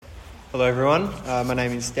Hello everyone, my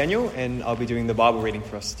name is Daniel and I'll be doing the Bible reading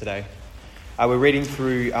for us today. We're reading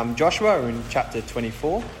through Joshua. We're in chapter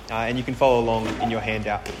 24 and you can follow along in your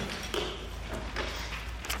handout.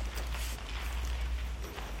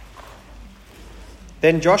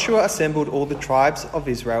 Then Joshua assembled all the tribes of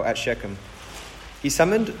Israel at Shechem. He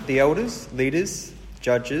summoned the elders, leaders,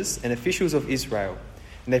 judges and officials of Israel,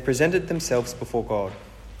 and they presented themselves before God.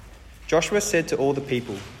 Joshua said to all the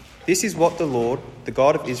people, "This is what the Lord, the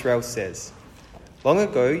God of Israel, says. Long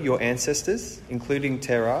ago your ancestors, including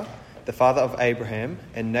Terah, the father of Abraham,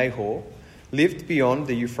 and Nahor, lived beyond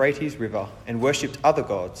the Euphrates River and worshipped other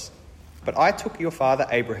gods. But I took your father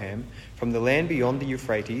Abraham from the land beyond the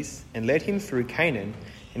Euphrates and led him through Canaan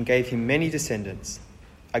and gave him many descendants.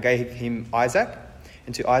 I gave him Isaac,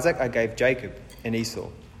 and to Isaac I gave Jacob and Esau.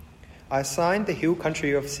 I assigned the hill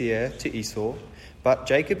country of Seir to Esau, but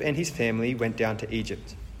Jacob and his family went down to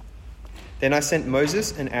Egypt. Then I sent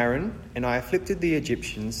Moses and Aaron, and I afflicted the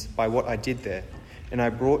Egyptians by what I did there, and I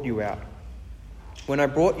brought you out. When I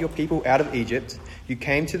brought your people out of Egypt, you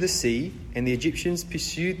came to the sea, and the Egyptians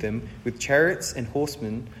pursued them with chariots and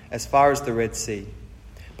horsemen as far as the Red Sea.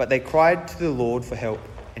 But they cried to the Lord for help,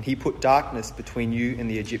 and he put darkness between you and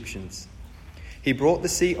the Egyptians. He brought the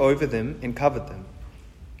sea over them and covered them.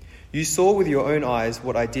 You saw with your own eyes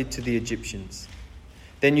what I did to the Egyptians.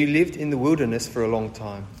 Then you lived in the wilderness for a long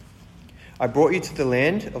time. I brought you to the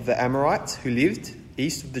land of the Amorites who lived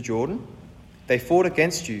east of the Jordan. They fought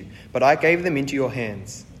against you, but I gave them into your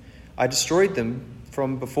hands. I destroyed them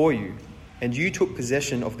from before you, and you took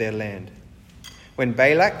possession of their land. When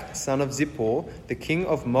Balak, son of Zippor, the king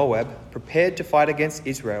of Moab, prepared to fight against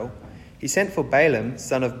Israel, he sent for Balaam,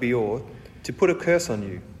 son of Beor, to put a curse on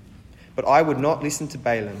you. But I would not listen to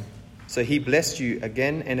Balaam, so he blessed you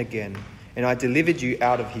again and again, and I delivered you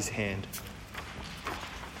out of his hand.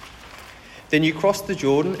 Then you crossed the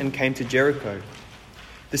Jordan and came to Jericho.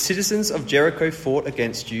 The citizens of Jericho fought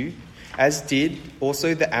against you, as did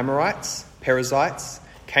also the Amorites, Perizzites,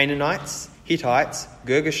 Canaanites, Hittites,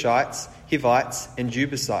 Girgashites, Hivites, and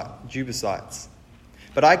Jebusites.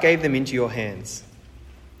 But I gave them into your hands.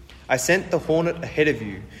 I sent the hornet ahead of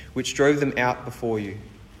you, which drove them out before you,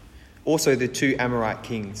 also the 2 Amorite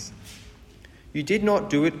kings. You did not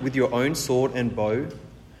do it with your own sword and bow.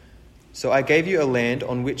 So I gave you a land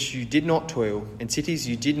on which you did not toil, and cities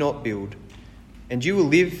you did not build, and you will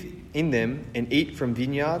live in them and eat from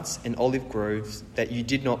vineyards and olive groves that you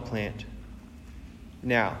did not plant.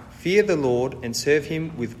 Now, fear the Lord and serve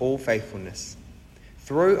him with all faithfulness.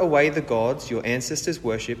 Throw away the gods your ancestors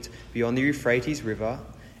worshipped beyond the Euphrates River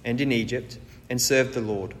and in Egypt, and serve the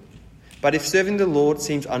Lord. But if serving the Lord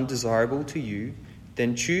seems undesirable to you,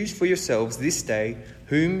 then choose for yourselves this day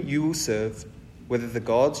whom you will serve, whether the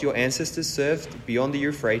gods your ancestors served beyond the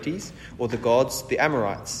Euphrates, or the gods, the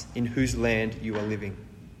Amorites, in whose land you are living.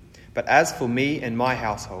 But as for me and my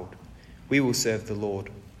household, we will serve the Lord."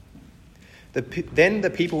 Then the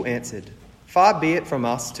people answered, "Far be it from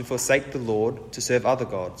us to forsake the Lord to serve other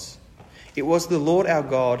gods. It was the Lord our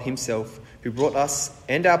God himself who brought us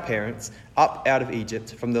and our parents up out of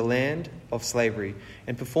Egypt from the land of slavery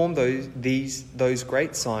and performed those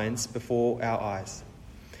great signs before our eyes.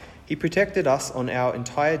 He protected us on our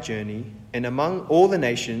entire journey and among all the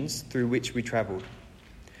nations through which we travelled.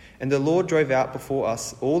 And the Lord drove out before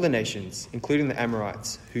us all the nations, including the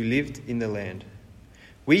Amorites, who lived in the land.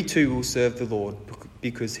 We too will serve the Lord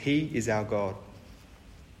because he is our God."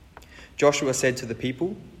 Joshua said to the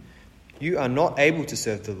people, "You are not able to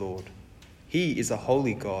serve the Lord. He is a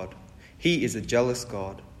holy God. He is a jealous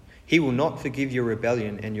God. He will not forgive your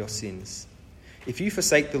rebellion and your sins. If you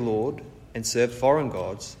forsake the Lord and serve foreign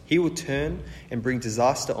gods, he will turn and bring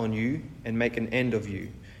disaster on you and make an end of you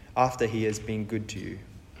after he has been good to you."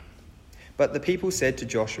 But the people said to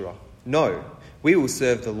Joshua, "No, we will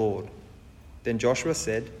serve the Lord." Then Joshua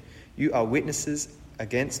said, "You are witnesses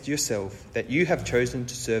against yourself that you have chosen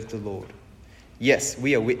to serve the Lord." "Yes,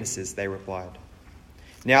 we are witnesses," they replied.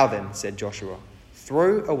 "Now then," said Joshua,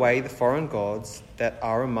 "throw away the foreign gods that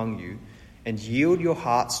are among you and yield your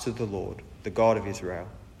hearts to the Lord, the God of Israel."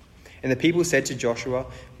 And the people said to Joshua,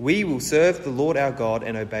 "We will serve the Lord our God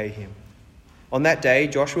and obey him." On that day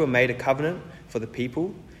Joshua made a covenant for the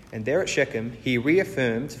people, and there at Shechem he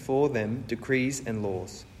reaffirmed for them decrees and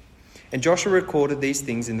laws. And Joshua recorded these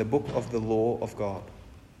things in the book of the law of God.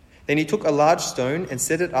 Then he took a large stone and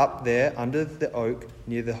set it up there under the oak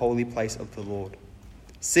near the holy place of the Lord.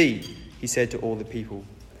 "See," he said to all the people,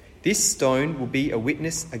 "this stone will be a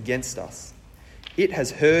witness against us. It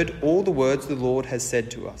has heard all the words the Lord has said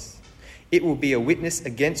to us. It will be a witness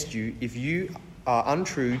against you if you are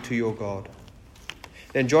untrue to your God."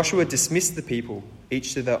 Then Joshua dismissed the people,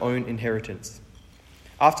 each to their own inheritance.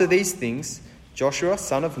 After these things, Joshua,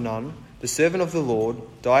 son of Nun, the servant of the Lord,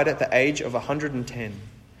 died at the age of 110,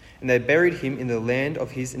 and they buried him in the land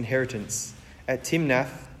of his inheritance, at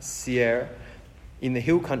Timnath-Seir, in the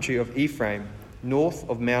hill country of Ephraim, north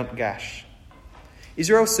of Mount Gash.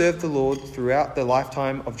 Israel served the Lord throughout the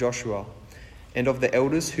lifetime of Joshua and of the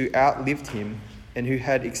elders who outlived him and who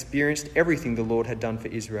had experienced everything the Lord had done for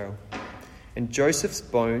Israel. And Joseph's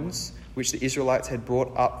bones, which the Israelites had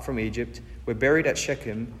brought up from Egypt, were buried at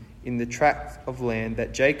Shechem in the tract of land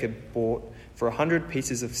that Jacob bought for 100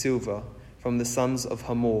 pieces of silver from the sons of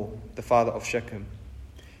Hamor, the father of Shechem.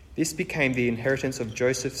 This became the inheritance of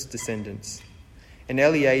Joseph's descendants. And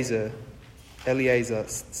Eleazar,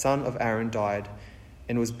 son of Aaron, died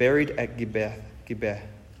and was buried at Gibeah,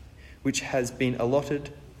 which has been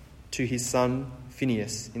allotted to his son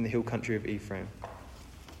Phinehas in the hill country of Ephraim.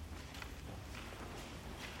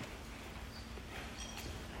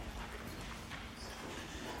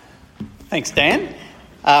 Thanks, Dan.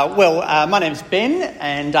 My name's Ben,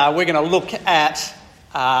 and we're going to look at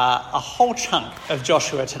a whole chunk of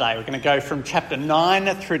Joshua today. We're going to go from chapter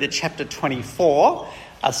 9 through to chapter 24.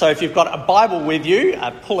 So if you've got a Bible with you,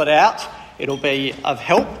 pull it out. It'll be of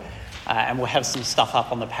help, and we'll have some stuff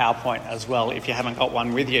up on the PowerPoint as well if you haven't got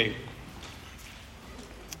one with you.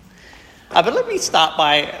 But let me start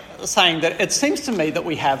by saying that it seems to me that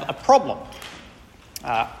we have a problem.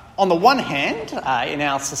 On the one hand, in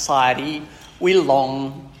our society, we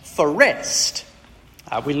long for rest.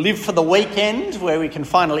 We live for the weekend where we can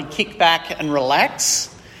finally kick back and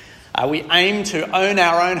relax. We aim to own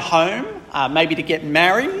our own home, maybe to get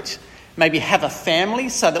married, maybe have a family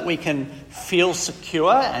so that we can feel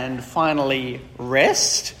secure and finally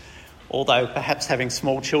rest. Although perhaps having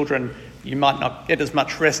small children, you might not get as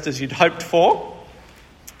much rest as you'd hoped for.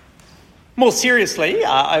 More seriously,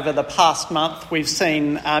 over the past month, we've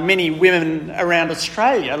seen many women around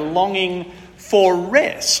Australia longing for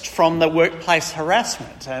rest from the workplace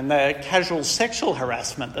harassment and the casual sexual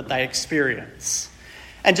harassment that they experience.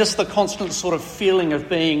 And just the constant sort of feeling of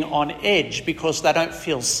being on edge because they don't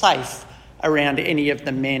feel safe around any of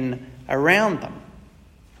the men around them.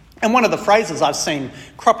 And one of the phrases I've seen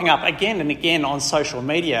cropping up again and again on social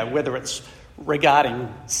media, whether it's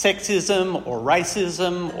regarding sexism or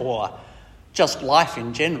racism or just life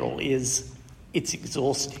in general, is it's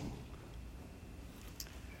exhausting.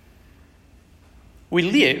 We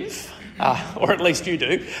live, or at least you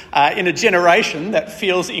do, in a generation that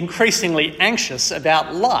feels increasingly anxious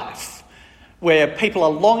about life, where people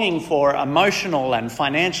are longing for emotional and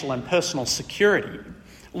financial and personal security,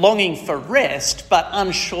 longing for rest, but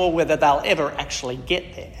unsure whether they'll ever actually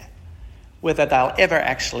get there, whether they'll ever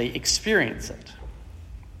actually experience it.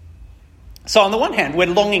 So on the one hand, we're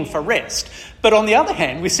longing for rest, but on the other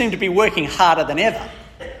hand, we seem to be working harder than ever.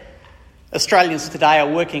 Australians today are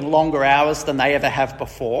working longer hours than they ever have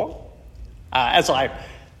before. As I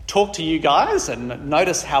talk to you guys and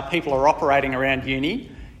notice how people are operating around uni,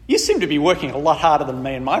 you seem to be working a lot harder than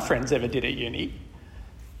me and my friends ever did at uni.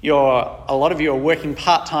 A lot of you are working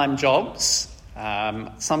part-time jobs,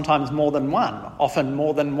 sometimes more than one, often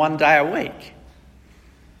more than 1 day a week.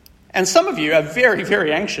 And some of you are very,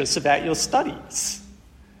 very anxious about your studies.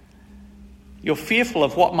 You're fearful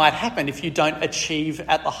of what might happen if you don't achieve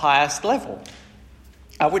at the highest level,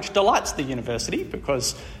 which delights the university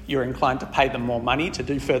because you're inclined to pay them more money to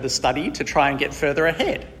do further study to try and get further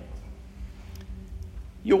ahead.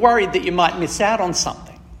 You're worried that you might miss out on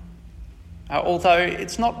something, although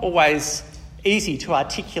it's not always easy to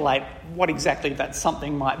articulate what exactly that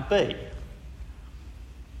something might be.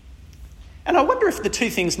 And I wonder if the two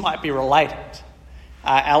things might be related.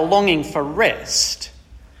 Our longing for rest,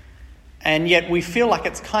 and yet we feel like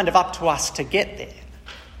it's kind of up to us to get there.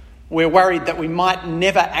 We're worried that we might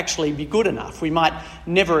never actually be good enough. We might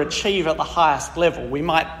never achieve at the highest level. We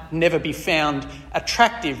might never be found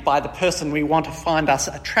attractive by the person we want to find us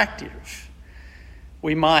attractive.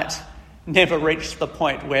 We might never reach the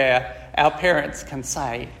point where our parents can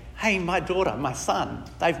say, "Hey, my daughter, my son,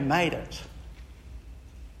 they've made it."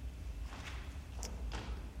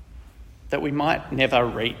 That we might never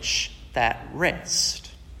reach that rest.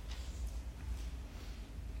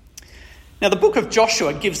 Now, the book of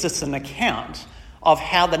Joshua gives us an account of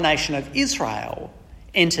how the nation of Israel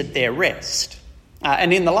entered their rest.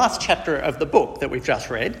 And in the last chapter of the book that we've just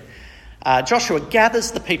read, Joshua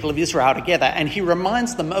gathers the people of Israel together and he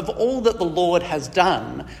reminds them of all that the Lord has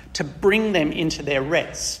done to bring them into their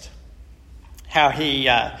rest. How he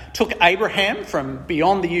took Abraham from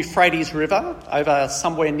beyond the Euphrates River over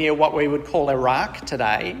somewhere near what we would call Iraq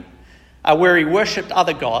today, where he worshipped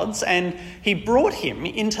other gods, and he brought him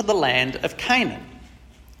into the land of Canaan,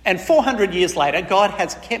 And 400 years later, God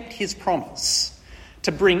has kept his promise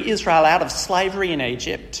to bring Israel out of slavery in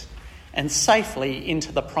Egypt and safely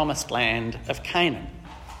into the promised land of Canaan.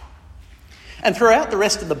 And throughout the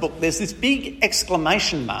rest of the book, there's this big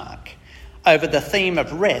exclamation mark over the theme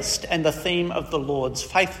of rest and the theme of the Lord's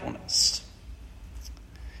faithfulness.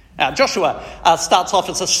 Now, Joshua starts off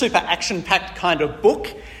as a super action-packed kind of book.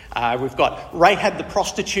 We've got Rahab the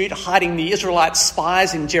prostitute hiding the Israelite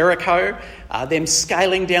spies in Jericho, them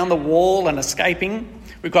scaling down the wall and escaping.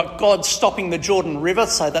 We've got God stopping the Jordan River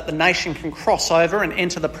so that the nation can cross over and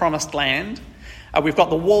enter the promised land. We've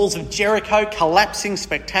got the walls of Jericho collapsing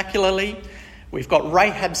spectacularly. We've got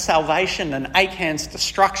Rahab's salvation and Achan's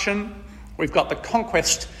destruction. We've got the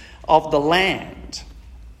conquest of the land.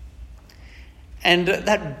 And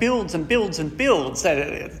that builds and builds and builds.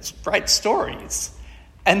 It's great stories.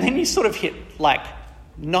 And then you sort of hit like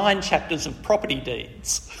 9 chapters of property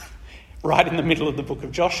deeds right in the middle of the book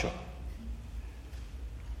of Joshua.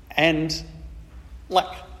 And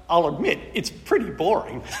I'll admit, it's pretty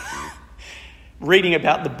boring. Reading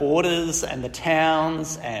about the borders and the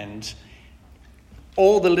towns and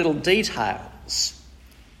all the little details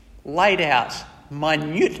laid out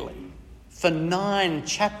minutely for 9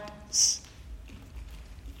 chapters.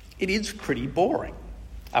 It is pretty boring,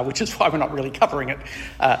 which is why we're not really covering it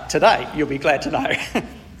today. You'll be glad to know.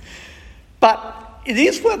 But it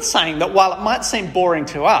is worth saying that while it might seem boring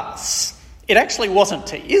to us, it actually wasn't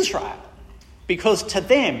to Israel, because to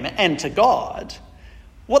them and to God,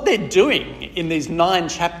 what they're doing in these 9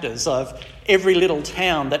 chapters of every little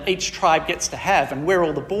town that each tribe gets to have and where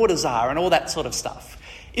all the borders are and all that sort of stuff,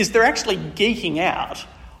 is they're actually geeking out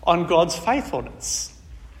on God's faithfulness.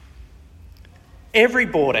 Every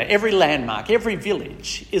border, every landmark, every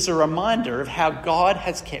village is a reminder of how God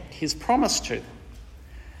has kept his promise to them.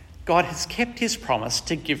 God has kept his promise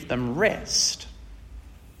to give them rest.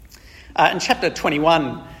 In chapter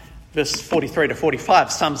 21, verse 43 to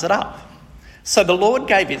 45 sums it up. So the Lord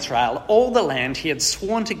gave Israel all the land he had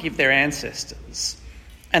sworn to give their ancestors,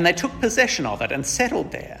 and they took possession of it and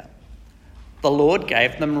settled there. The Lord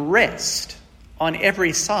gave them rest on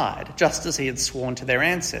every side, just as he had sworn to their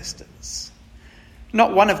ancestors.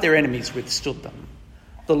 Not one of their enemies withstood them.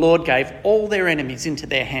 The Lord gave all their enemies into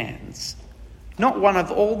their hands. Not one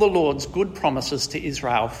of all the Lord's good promises to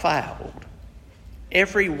Israel failed.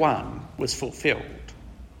 Every one was fulfilled.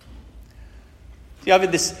 See, over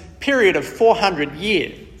this period of 400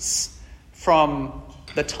 years, from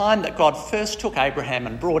the time that God first took Abraham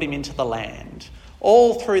and brought him into the land,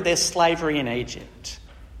 all through their slavery in Egypt,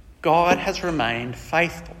 God has remained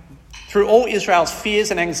faithful. Through all Israel's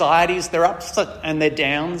fears and anxieties, their ups and their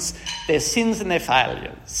downs, their sins and their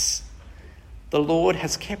failures, the Lord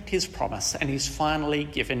has kept his promise and he's finally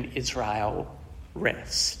given Israel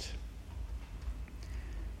rest.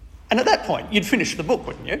 And at that point, you'd finish the book,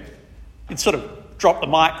 wouldn't you? You'd sort of drop the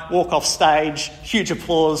mic, walk off stage, huge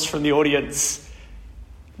applause from the audience,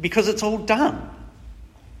 because it's all done.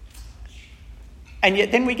 And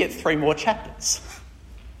yet then we get 3 more chapters.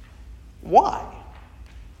 Why?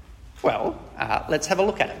 Well, let's have a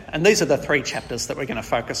look at it. And these are the 3 chapters that we're going to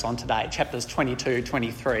focus on today, chapters 22,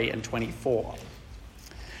 23 and 24.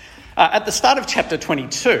 At the start of chapter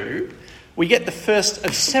 22, we get the first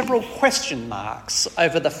of several question marks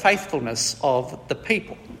over the faithfulness of the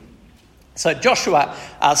people. So Joshua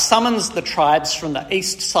summons the tribes from the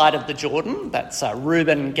east side of the Jordan, that's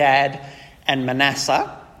Reuben, Gad and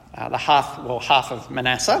Manasseh, half of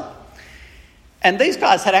Manasseh. And these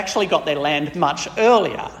guys had actually got their land much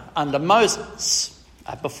earlier under Moses,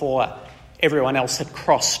 before everyone else had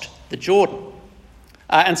crossed the Jordan.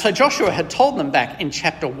 And so Joshua had told them back in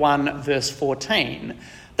chapter 1, verse 14,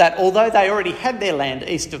 that although they already had their land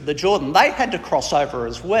east of the Jordan, they had to cross over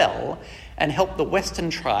as well and help the western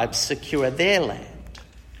tribes secure their land.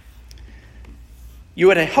 You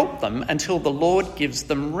are to help them until the Lord gives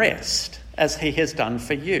them rest, as he has done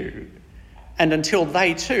for you, and until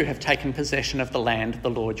they too have taken possession of the land the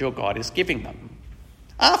Lord your God is giving them.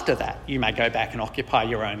 After that, you may go back and occupy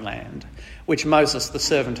your own land, which Moses, the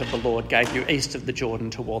servant of the Lord, gave you east of the Jordan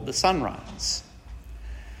toward the sunrise.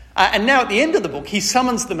 And now at the end of the book, he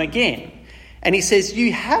summons them again, and he says,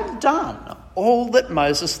 you have done all that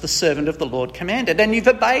Moses, the servant of the Lord, commanded, and you've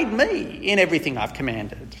obeyed me in everything I've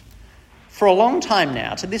commanded. For a long time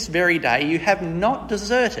now, to this very day, you have not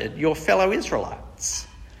deserted your fellow Israelites,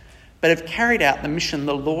 but have carried out the mission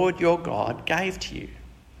the Lord your God gave to you.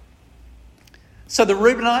 So the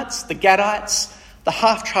Reubenites, the Gadites, the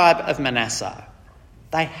half-tribe of Manasseh,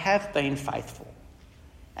 they have been faithful,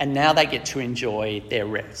 and now they get to enjoy their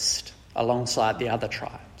rest alongside the other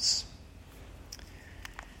tribes.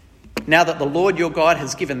 Now that the Lord your God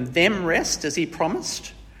has given them rest as he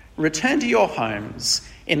promised, return to your homes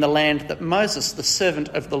in the land that Moses, the servant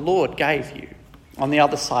of the Lord, gave you on the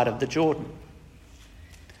other side of the Jordan.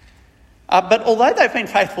 But although they've been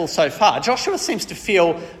faithful so far, Joshua seems to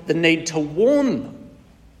feel the need to warn them.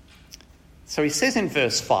 So he says in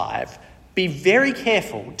verse 5, "Be very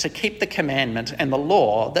careful to keep the commandment and the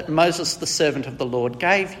law that Moses, the servant of the Lord,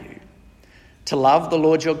 gave you, to love the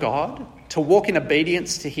Lord your God, to walk in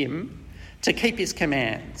obedience to him, to keep his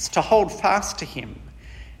commands, to hold fast to him,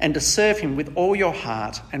 and to serve him with all your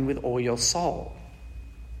heart and with all your soul."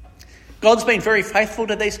 God's been very faithful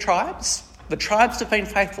to these tribes. The tribes have been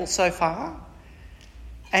faithful so far.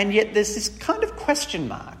 And yet there's this kind of question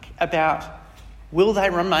mark about, will they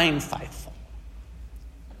remain faithful?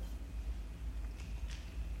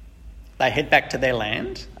 They head back to their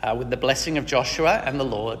land with the blessing of Joshua and the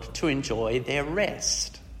Lord to enjoy their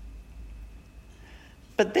rest.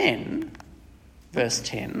 But then, verse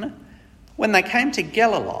 10, when they came to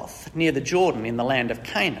Geliloth near the Jordan in the land of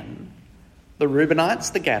Canaan, the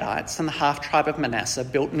Reubenites, the Gadites, and the half-tribe of Manasseh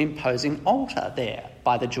built an imposing altar there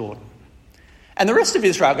by the Jordan. And the rest of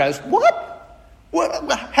Israel goes, What?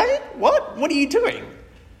 Hey, what? What are you doing?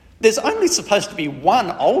 There's only supposed to be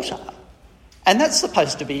one altar, and that's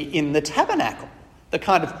supposed to be in the tabernacle, the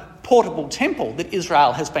kind of portable temple that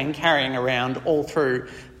Israel has been carrying around all through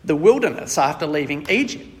the wilderness after leaving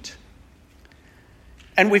Egypt.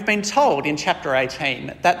 And we've been told in chapter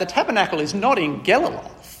 18 that the tabernacle is not in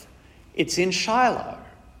Geliloth, it's in Shiloh.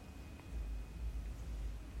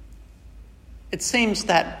 It seems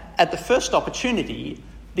that at the first opportunity,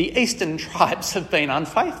 the eastern tribes have been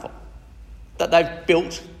unfaithful, that they've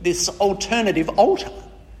built this alternative altar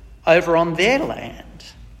over on their land.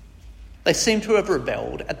 They seem to have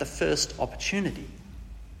rebelled at the first opportunity.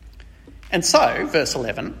 And so, verse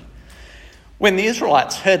 11, when the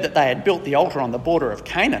Israelites heard that they had built the altar on the border of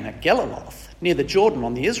Canaan at Geliloth, near the Jordan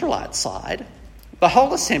on the Israelite side, the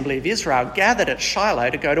whole assembly of Israel gathered at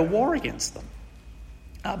Shiloh to go to war against them.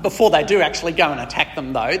 Before they do actually go and attack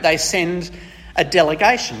them, though, they send a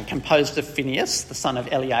delegation composed of Phinehas, the son of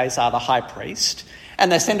Eleazar, the high priest,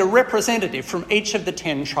 and they send a representative from each of the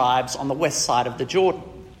 10 tribes on the west side of the Jordan.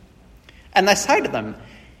 And they say to them,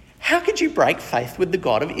 "How could you break faith with the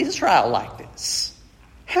God of Israel like this?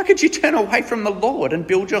 How could you turn away from the Lord and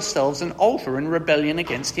build yourselves an altar in rebellion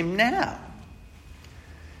against him now?"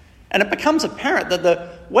 And it becomes apparent that the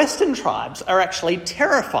western tribes are actually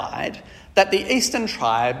terrified that the eastern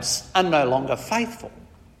tribes are no longer faithful.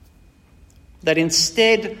 That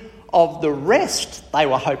instead of the rest they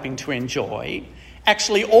were hoping to enjoy,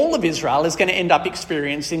 actually all of Israel is going to end up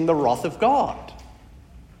experiencing the wrath of God,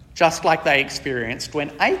 just like they experienced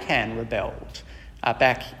when Achan rebelled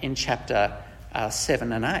back in chapter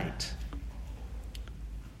 7 and 8.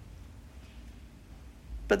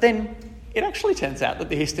 But then it actually turns out that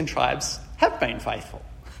the eastern tribes have been faithful.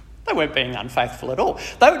 They weren't being unfaithful at all.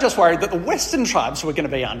 They were just worried that the western tribes were going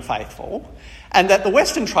to be unfaithful and that the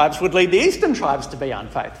western tribes would lead the eastern tribes to be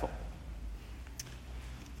unfaithful.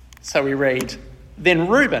 So we read, "Then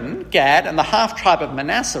Reuben, Gad, and the half-tribe of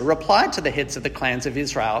Manasseh replied to the heads of the clans of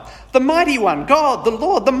Israel, 'The mighty one, God, the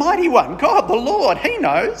Lord, the mighty one, God, the Lord, he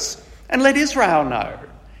knows, and let Israel know.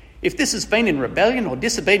 If this has been in rebellion or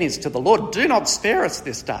disobedience to the Lord, do not spare us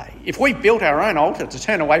this day. If we built our own altar to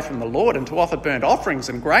turn away from the Lord and to offer burnt offerings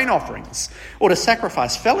and grain offerings, or to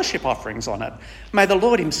sacrifice fellowship offerings on it, may the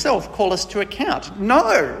Lord himself call us to account.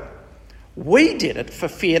 No, we did it for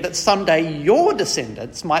fear that someday your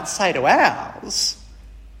descendants might say to ours,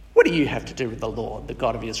 what do you have to do with the Lord, the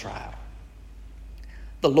God of Israel?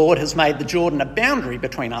 The Lord has made the Jordan a boundary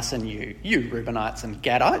between us and you Reubenites and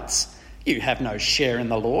Gadites. You have no share in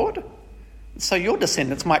the Lord. So your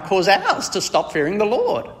descendants might cause ours to stop fearing the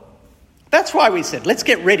Lord. That's why we said, let's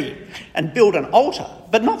get ready and build an altar,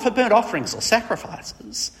 but not for burnt offerings or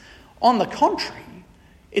sacrifices. On the contrary,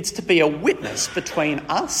 it's to be a witness between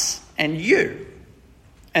us and you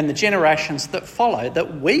and the generations that follow,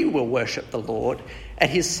 that we will worship the Lord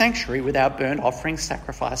at his sanctuary with our burnt offerings,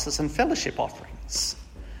 sacrifices and fellowship offerings.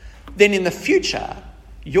 Then in the future,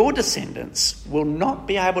 your descendants will not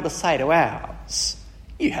be able to say to ours,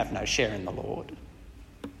 you have no share in the Lord.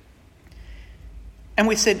 And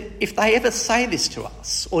we said, if they ever say this to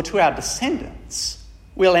us or to our descendants,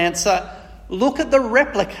 we'll answer, look at the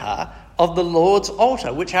replica of the Lord's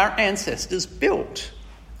altar which our ancestors built,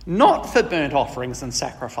 not for burnt offerings and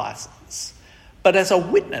sacrifices, but as a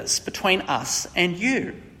witness between us and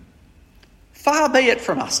you. Far be it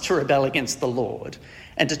from us to rebel against the Lord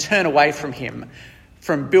and to turn away from him.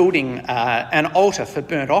 from building an altar for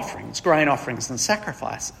burnt offerings, grain offerings and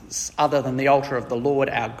sacrifices, other than the altar of the Lord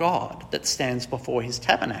our God that stands before his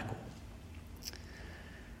tabernacle.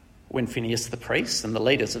 When Phinehas the priest and the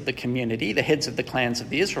leaders of the community, the heads of the clans of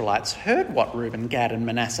the Israelites, heard what Reuben, Gad and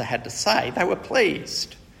Manasseh had to say, they were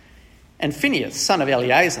pleased. And Phinehas, son of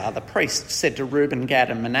Eleazar the priest, said to Reuben, Gad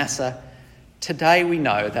and Manasseh, "Today we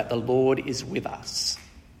know that the Lord is with us,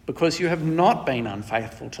 because you have not been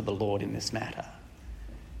unfaithful to the Lord in this matter.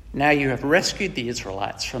 Now you have rescued the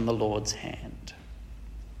Israelites from the Lord's hand."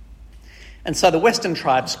 And so the western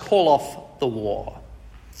tribes call off the war.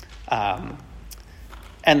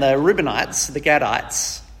 And the Reubenites, the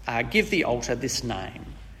Gadites, give the altar this name,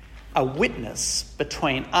 a witness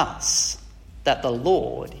between us that the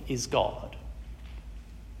Lord is God.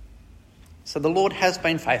 So the Lord has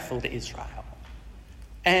been faithful to Israel.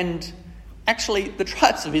 And actually, the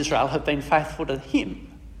tribes of Israel have been faithful to him.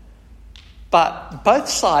 But both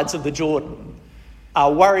sides of the Jordan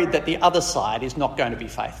are worried that the other side is not going to be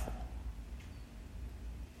faithful.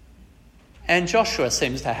 And Joshua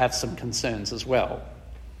seems to have some concerns as well.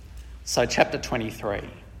 So chapter 23,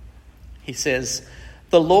 he says,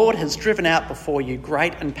 "The Lord has driven out before you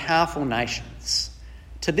great and powerful nations.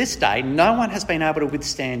 To this day, no one has been able to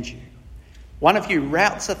withstand you. One of you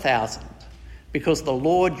routs 1,000, because the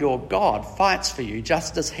Lord your God fights for you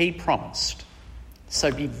just as he promised.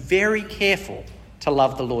 So be very careful to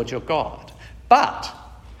love the Lord your God. But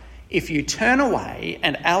if you turn away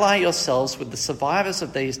and ally yourselves with the survivors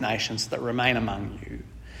of these nations that remain among you,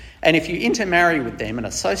 and if you intermarry with them and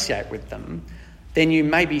associate with them, then you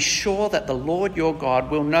may be sure that the Lord your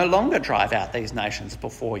God will no longer drive out these nations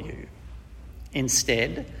before you.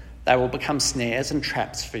 Instead, they will become snares and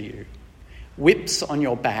traps for you, whips on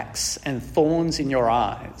your backs and thorns in your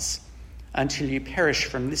eyes, until you perish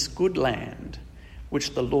from this good land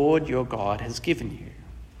which the Lord your God has given you.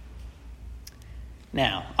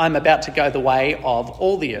 Now, I'm about to go the way of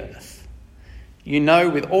all the earth. You know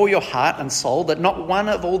with all your heart and soul that not one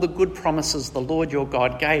of all the good promises the Lord your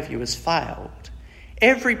God gave you has failed.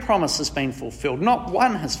 Every promise has been fulfilled, not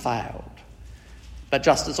one has failed. But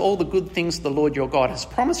just as all the good things the Lord your God has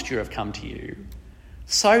promised you have come to you,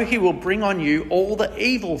 so he will bring on you all the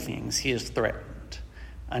evil things he has threatened,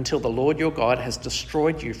 until the Lord your God has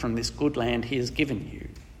destroyed you from this good land he has given you.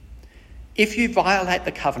 If you violate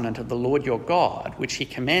the covenant of the Lord your God, which he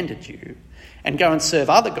commanded you, and go and serve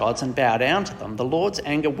other gods and bow down to them, the Lord's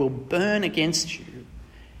anger will burn against you,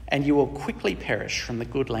 and you will quickly perish from the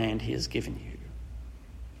good land he has given you."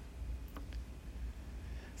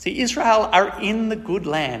 See, Israel are in the good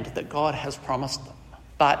land that God has promised them.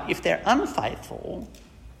 But if they're unfaithful,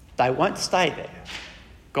 they won't stay there.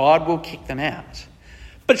 God will kick them out.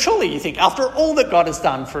 But surely you think, after all that God has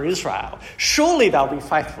done for Israel, surely they'll be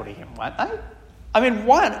faithful to him, won't they? I mean,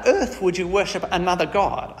 why on earth would you worship another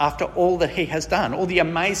God after all that he has done, all the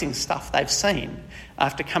amazing stuff they've seen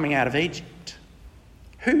after coming out of Egypt?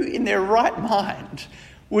 Who in their right mind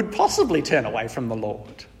would possibly turn away from the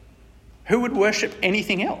Lord? Who would worship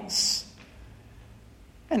anything else?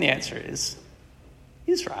 And the answer is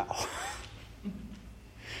Israel.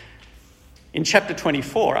 In chapter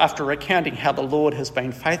 24, after recounting how the Lord has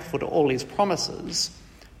been faithful to all his promises,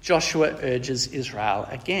 Joshua urges Israel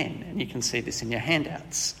again, and you can see this in your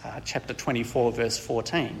handouts, chapter 24, verse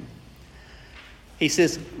 14. He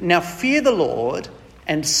says, "Now fear the Lord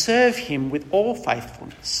and serve him with all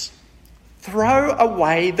faithfulness. Throw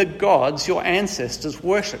away the gods your ancestors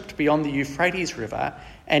worshipped beyond the Euphrates River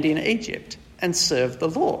and in Egypt, and serve the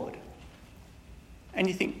Lord." And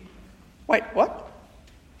you think, wait, what?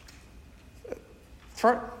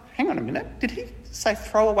 Hang on a minute. Did he say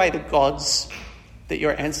throw away the gods that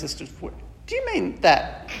your ancestors would? Do you mean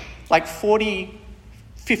that like 40,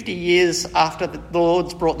 50 years after the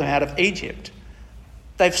Lord's brought them out of Egypt,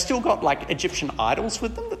 they've still got like Egyptian idols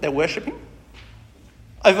with them that they're worshipping?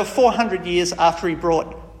 Over 400 years after he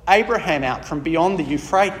brought Abraham out from beyond the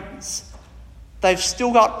Euphrates, they've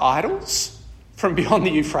still got idols from beyond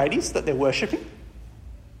the Euphrates that they're worshipping?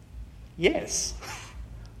 Yes,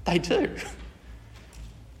 they do.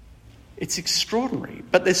 It's extraordinary,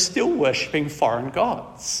 but they're still worshipping foreign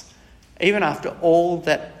gods, even after all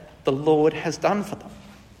that the Lord has done for them.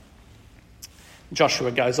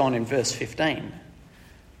 Joshua goes on in verse 15.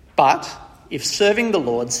 "But if serving the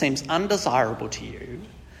Lord seems undesirable to you,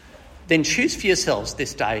 then choose for yourselves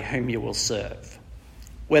this day whom you will serve,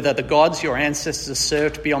 whether the gods your ancestors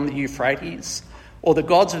served beyond the Euphrates or the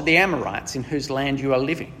gods of the Amorites in whose land you are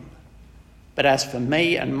living. But as for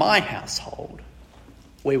me and my household,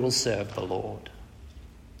 we will serve the Lord."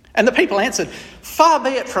 And the people answered, "Far be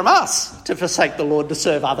it from us to forsake the Lord to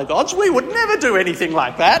serve other gods. We would never do anything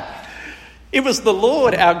like that. It was the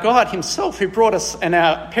Lord our God himself who brought us and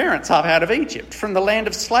our parents up out of Egypt from the land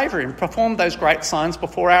of slavery and performed those great signs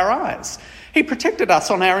before our eyes. He protected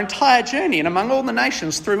us on our entire journey and among all the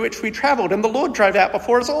nations through which we travelled, and the Lord drove out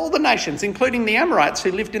before us all the nations, including the Amorites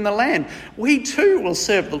who lived in the land. We too will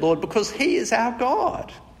serve the Lord because he is our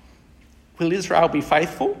God. Will Israel be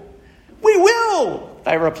faithful?" "We will,"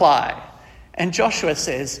 they reply. And Joshua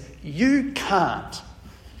says, "You can't."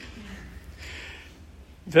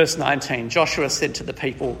 Verse 19, Joshua said to the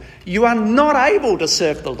people, "You are not able to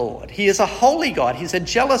serve the Lord. He is a holy God. He's a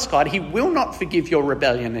jealous God. He will not forgive your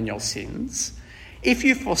rebellion and your sins. If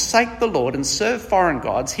you forsake the Lord and serve foreign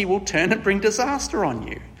gods, he will turn and bring disaster on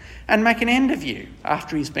you and make an end of you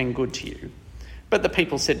after he's been good to you." But the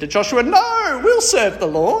people said to Joshua, "No, we'll serve the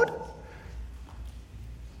Lord."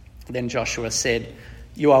 Then Joshua said,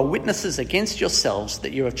 "You are witnesses against yourselves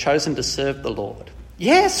that you have chosen to serve the Lord."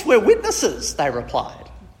 "Yes, we're witnesses," they replied.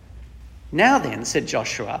 "Now then," said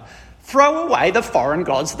Joshua, "throw away the foreign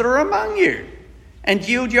gods that are among you and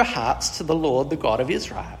yield your hearts to the Lord, the God of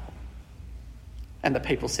Israel." And the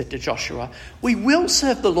people said to Joshua, "We will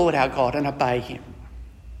serve the Lord our God and obey him."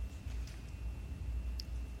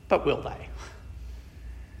 But will they?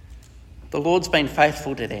 The Lord's been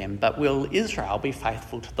faithful to them, but will Israel be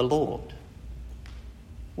faithful to the Lord?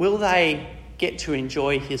 Will they get to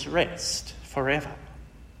enjoy his rest forever?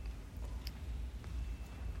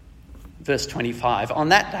 Verse 25, on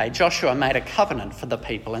that day Joshua made a covenant for the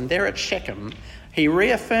people, and there at Shechem he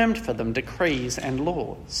reaffirmed for them decrees and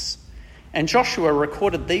laws. And Joshua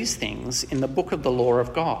recorded these things in the book of the law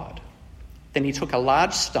of God. Then he took a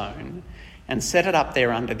large stone and set it up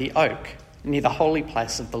there under the oak, near the holy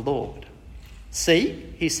place of the Lord.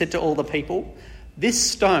 "See," he said to all the people,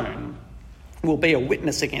 "this stone will be a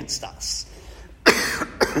witness against us.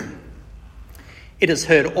 It has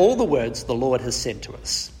heard all the words the Lord has said to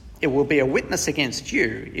us. It will be a witness against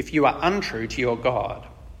you if you are untrue to your God."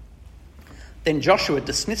 Then Joshua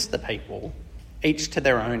dismissed the people, each to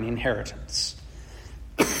their own inheritance.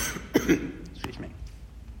 Excuse me.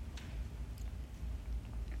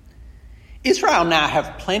 Israel now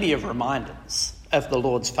have plenty of reminders of the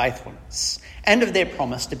Lord's faithfulness and of their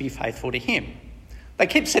promise to be faithful to him. They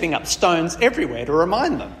keep setting up stones everywhere to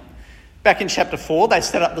remind them. Back in chapter 4, they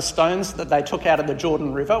set up the stones that they took out of the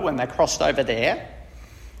Jordan River when they crossed over there.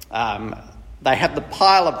 They have the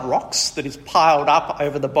pile of rocks that is piled up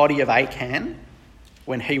over the body of Achan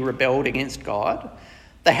when he rebelled against God.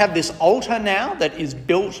 They have this altar now that is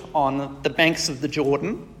built on the banks of the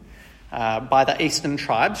Jordan by the eastern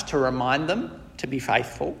tribes to remind them to be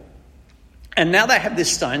faithful. And now they have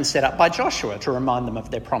this stone set up by Joshua to remind them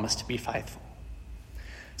of their promise to be faithful.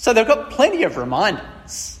 So they've got plenty of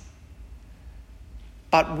reminders.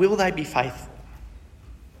 But will they be faithful?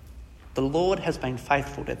 The Lord has been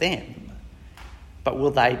faithful to them, but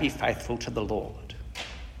will they be faithful to the Lord?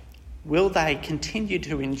 Will they continue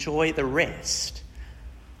to enjoy the rest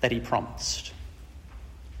that he promised?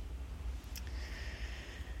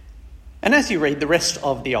 And as you read the rest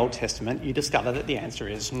of the Old Testament, you discover that the answer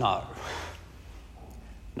is no.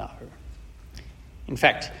 No. In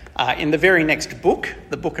fact, in the very next book,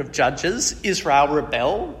 the book of Judges, Israel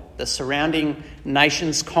rebel, the surrounding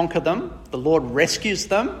nations conquer them, the Lord rescues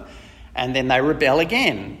them, and then they rebel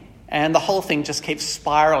again. And the whole thing just keeps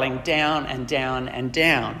spiralling down and down and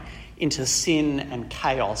down into sin and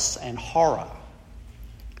chaos and horror.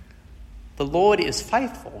 The Lord is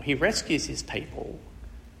faithful. He rescues his people,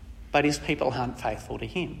 but his people aren't faithful to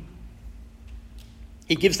him.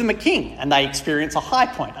 He gives them a king, and they experience a high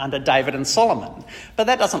point under David and Solomon. But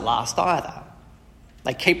that doesn't last either.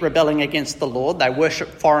 They keep rebelling against the Lord, they worship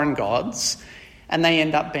foreign gods, and they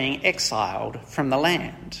end up being exiled from the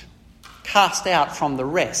land, cast out from the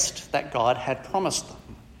rest that God had promised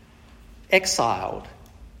them, exiled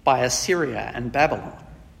by Assyria and Babylon.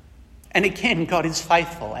 And again, God is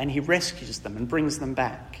faithful, and he rescues them and brings them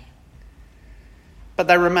back. But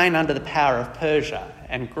they remain under the power of Persia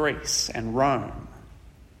and Greece and Rome.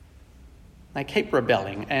 They keep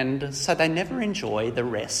rebelling, and so they never enjoy the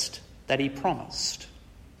rest that he promised.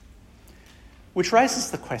 Which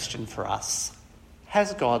raises the question for us,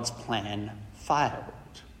 has God's plan failed?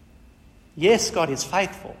 Yes, God is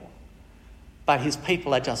faithful, but his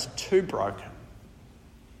people are just too broken,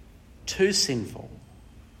 too sinful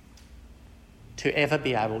to ever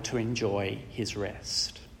be able to enjoy his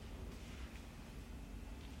rest.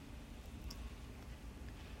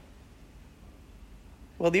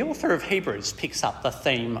 Well, the author of Hebrews picks up the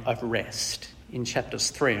theme of rest in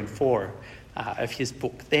chapters 3 and 4 of his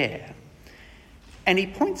book there. And he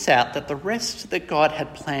points out that the rest that God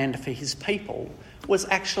had planned for his people was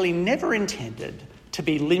actually never intended to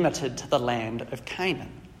be limited to the land of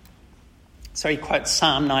Canaan. So he quotes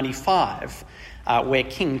Psalm 95, where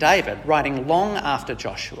King David, writing long after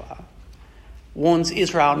Joshua, warns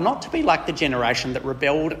Israel not to be like the generation that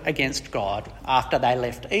rebelled against God after they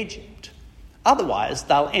left Egypt. Otherwise,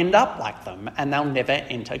 they'll end up like them and they'll never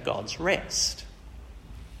enter God's rest.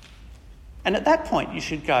 And at that point, you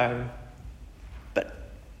should go,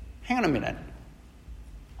 but hang on a minute.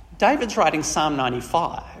 David's writing Psalm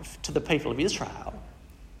 95 to the people of Israel.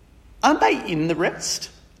 Aren't they in the rest?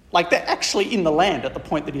 Like, they're actually in the land at the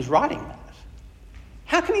point that he's writing that.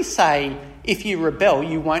 How can he say, if you rebel,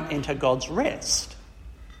 you won't enter God's rest?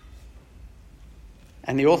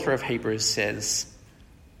 And the author of Hebrews says,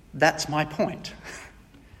 that's my point.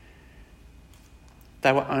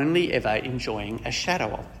 They were only ever enjoying a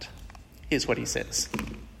shadow of it. Here's what he says.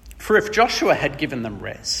 For if Joshua had given them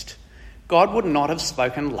rest, God would not have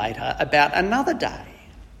spoken later about another day.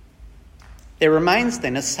 There remains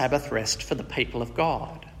then a Sabbath rest for the people of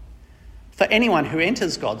God. For anyone who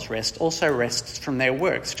enters God's rest also rests from their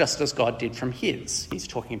works, just as God did from his. He's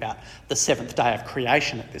talking about the seventh day of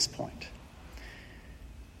creation at this point.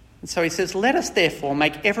 And so he says, let us therefore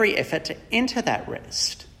make every effort to enter that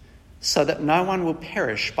rest, so that no one will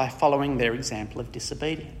perish by following their example of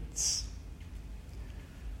disobedience.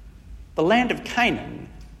 The land of Canaan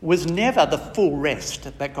was never the full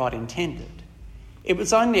rest that God intended. It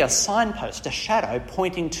was only a signpost, a shadow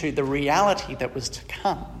pointing to the reality that was to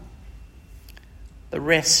come. The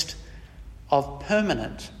rest of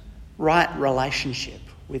permanent, right relationship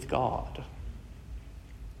with God.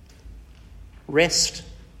 Rest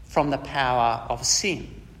from the power of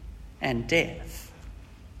sin and death.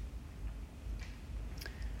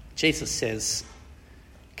 Jesus says,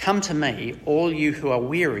 come to me, all you who are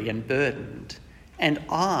weary and burdened, and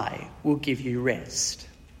I will give you rest.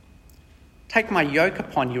 Take my yoke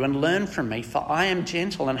upon you and learn from me, for I am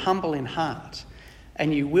gentle and humble in heart,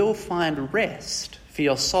 and you will find rest for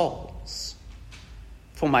your souls.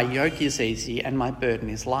 For my yoke is easy and my burden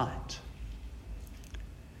is light.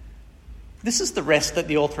 This is the rest that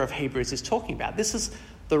the author of Hebrews is talking about. This is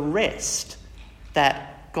the rest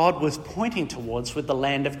that God was pointing towards with the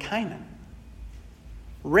land of Canaan.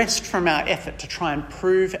 Rest from our effort to try and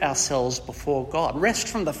prove ourselves before God. Rest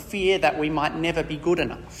from the fear that we might never be good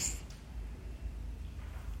enough.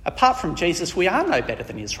 Apart from Jesus, we are no better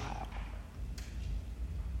than Israel.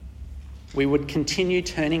 We would continue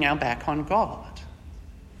turning our back on God.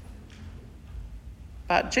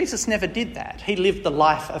 But Jesus never did that. He lived the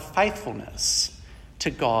life of faithfulness to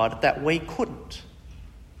God that we couldn't.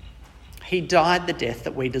 He died the death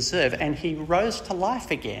that we deserve, and he rose to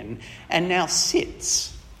life again and now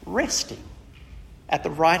sits resting at the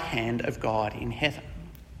right hand of God in heaven.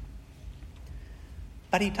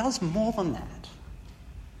 But he does more than that,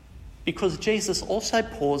 because Jesus also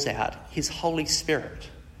pours out his Holy Spirit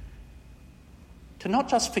to not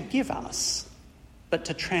just forgive us, but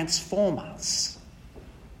to transform us.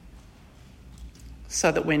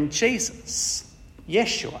 So that when Jesus,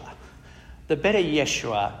 Yeshua, the better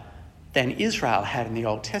Yeshua than Israel had in the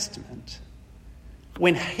Old Testament,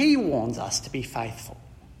 when he warns us to be faithful,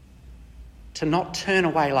 to not turn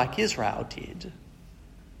away like Israel did,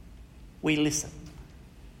 we listen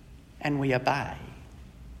and we obey.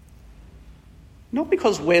 Not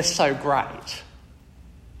because we're so great,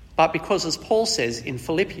 but because, as Paul says in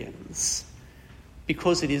Philippians,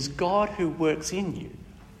 because it is God who works in you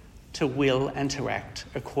to will and to act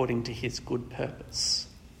according to his good purpose.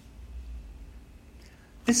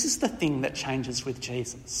 This is the thing that changes with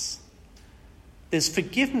Jesus. There's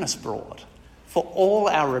forgiveness brought for all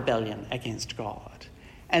our rebellion against God,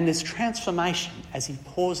 and there's transformation as he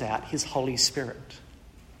pours out his Holy Spirit.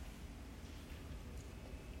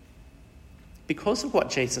 Because of what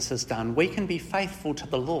Jesus has done, we can be faithful to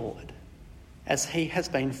the Lord as he has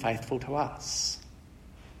been faithful to us.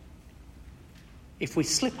 If we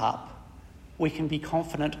slip up, we can be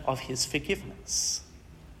confident of his forgiveness.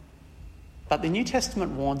 But the New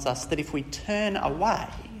Testament warns us that if we turn away,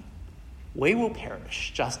 we will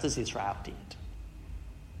perish just as Israel did.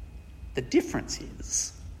 The difference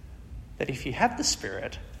is that if you have the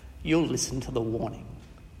Spirit, you'll listen to the warning.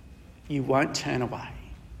 You won't turn away.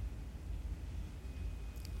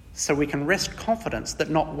 So we can rest confidence that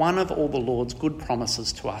not one of all the Lord's good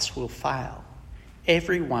promises to us will fail.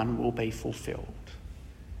 Every one will be fulfilled.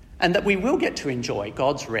 And that we will get to enjoy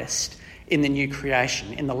God's rest in the new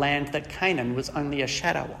creation, in the land that Canaan was only a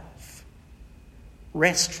shadow of.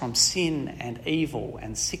 Rest from sin and evil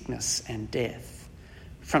and sickness and death,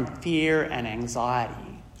 from fear and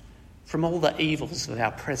anxiety, from all the evils of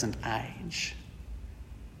our present age,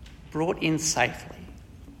 brought in safely,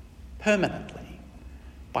 permanently,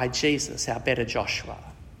 by Jesus, our better Joshua,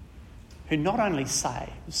 who not only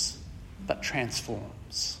saves, but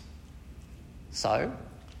transforms. So,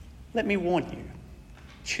 let me warn you,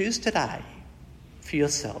 choose today for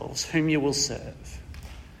yourselves whom you will serve.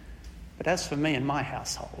 But as for me and my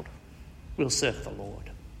household, we'll serve the Lord.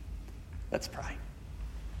 Let's pray.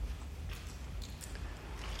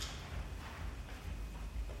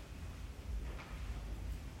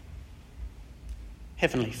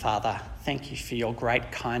 Heavenly Father, thank you for your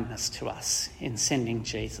great kindness to us in sending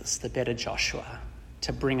Jesus, the better Joshua,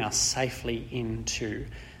 to bring us safely into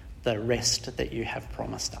the rest that you have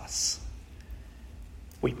promised us.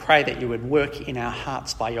 We pray that you would work in our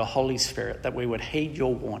hearts by your Holy Spirit, that we would heed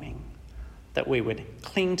your warning, that we would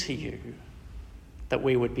cling to you, that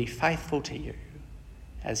we would be faithful to you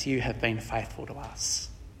as you have been faithful to us.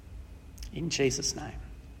 In Jesus' name,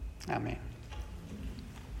 amen.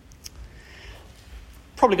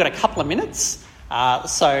 Probably got a couple of minutes.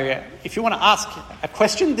 So if you want to ask a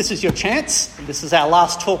question, this is your chance. This is our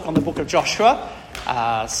last talk on the book of Joshua.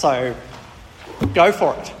 So go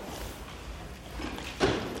for it.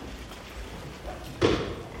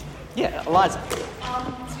 Yeah, Eliza. So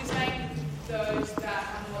you're saying those that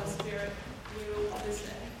have the Holy Spirit will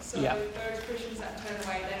listen. So those Christians that turn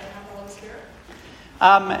away, they don't have the Holy Spirit?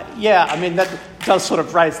 That does sort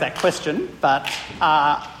of raise that question, but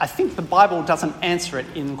I think the Bible doesn't answer it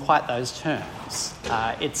in quite those terms.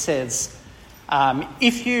 It says,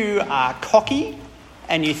 if you are cocky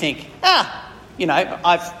and you think,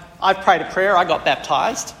 I've prayed a prayer, I got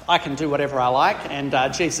baptised, I can do whatever I like, and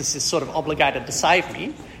Jesus is sort of obligated to save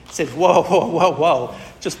me, it says, whoa,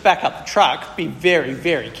 just back up the truck, be very,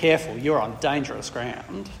 very careful, you're on dangerous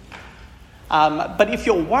ground. But if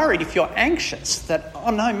you're worried, if you're anxious that, oh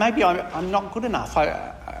no, maybe I'm not good enough,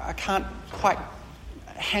 I can't quite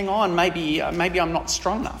hang on, maybe I'm not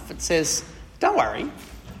strong enough, it says, don't worry,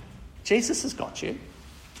 Jesus has got you,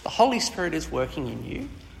 the Holy Spirit is working in you,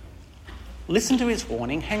 listen to his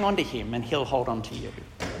warning, hang on to him, and he'll hold on to you.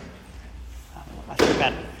 I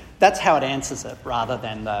think that's how it answers it, rather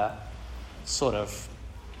than the sort of,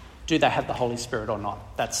 do they have the Holy Spirit or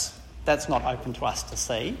not? That's not open to us to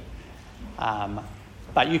see.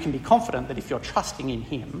 But you can be confident that if you're trusting in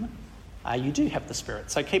him, you do have the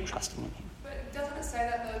Spirit. So keep trusting in him. But doesn't it say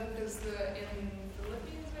that though? Because in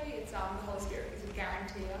Philippians, maybe it's the Holy Spirit is a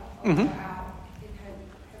guarantee of our heavenly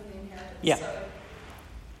inheritance. Yeah. So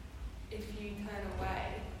if you turn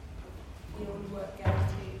away, you would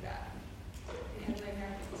guarantee that the heavenly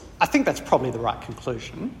inheritance. I think that's probably the right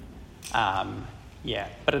conclusion.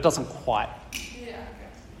 But it doesn't quite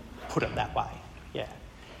put it that way. Yeah.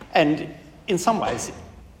 And in some ways,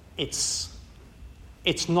 it's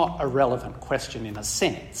not a relevant question in a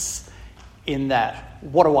sense, in that,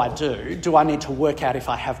 what do I do? Do I need to work out if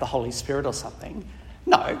I have the Holy Spirit or something?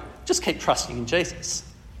 No, just keep trusting in Jesus.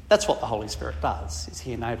 That's what the Holy Spirit does, is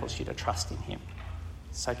he enables you to trust in him.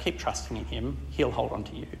 So keep trusting in him, he'll hold on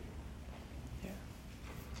to you.